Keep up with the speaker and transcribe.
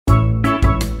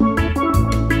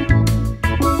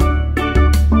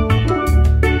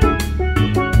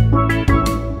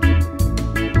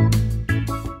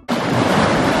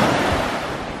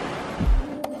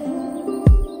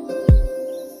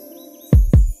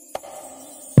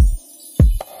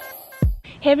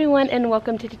Hey everyone, and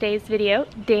welcome to today's video,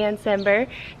 Dancember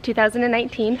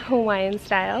 2019 Hawaiian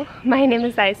style. My name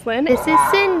is Iceland. This is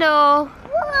Sindel.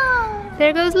 Whoa.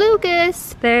 There goes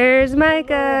Lucas. There's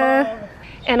Micah.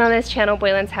 And on this channel,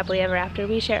 Boylan's Happily Ever After,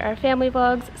 we share our family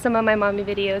vlogs, some of my mommy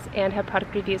videos, and have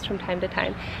product reviews from time to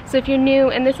time. So if you're new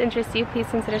and this interests you, please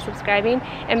consider subscribing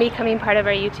and becoming part of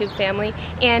our YouTube family.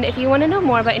 And if you want to know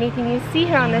more about anything you see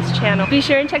here on this channel, be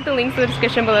sure and check the links in the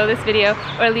description below this video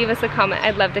or leave us a comment.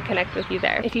 I'd love to connect with you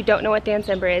there. If you don't know what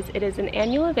Dancember is, it is an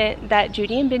annual event that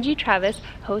Judy and Benji Travis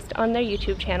host on their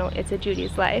YouTube channel. It's a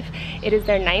Judy's Life. It is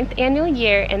their 9th annual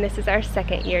year, and this is our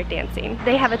 2nd year dancing.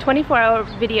 They have a 24-hour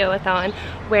video-a-thon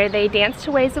where they dance to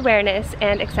raise awareness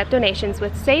and accept donations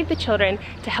with Save the Children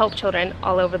to help children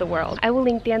all over the world. I will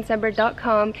link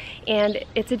dancember.com and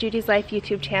It's a Judy's Life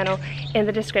YouTube channel in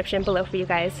the description below for you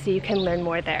guys so you can learn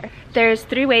more there. There's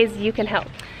 3 ways you can help.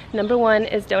 Number 1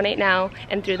 is donate now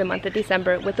and through the month of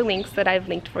December with the links that I've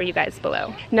linked for you guys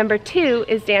below. Number 2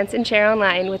 is dance and share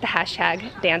online with the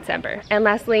hashtag Dancember. And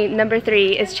lastly, number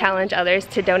 3 is challenge others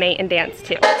to donate and dance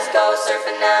too. Let's go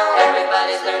surfing now,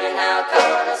 everybody's learning how.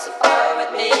 Come on a safari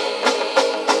with me.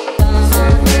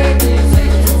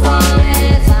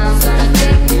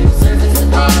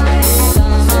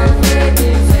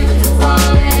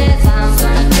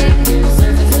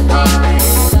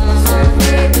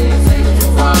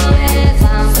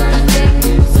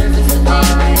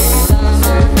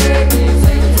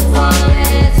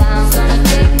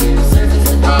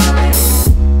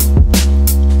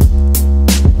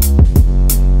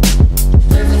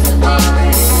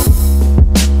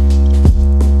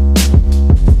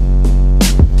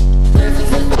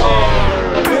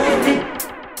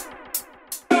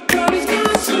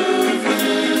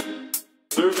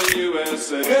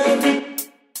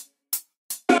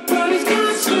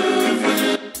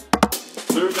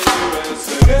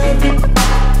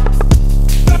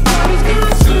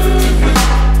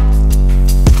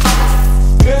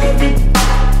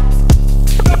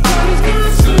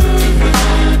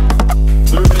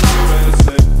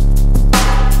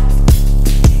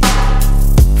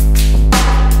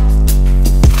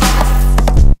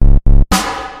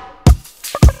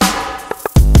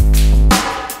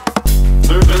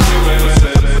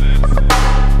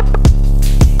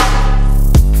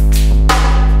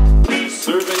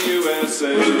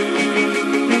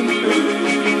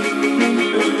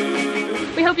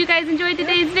 We hope you guys enjoyed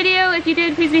today's video. If you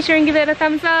did, please be sure and give it a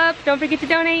thumbs up. Don't forget to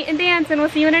donate and dance, and we'll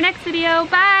see you in our next video.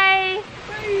 Bye!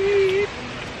 Bye!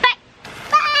 Bye!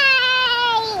 Bye!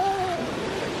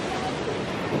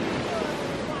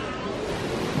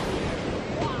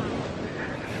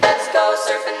 Let's go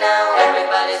surfing now,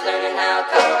 everybody's learning how.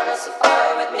 Come on a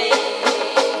safari with me.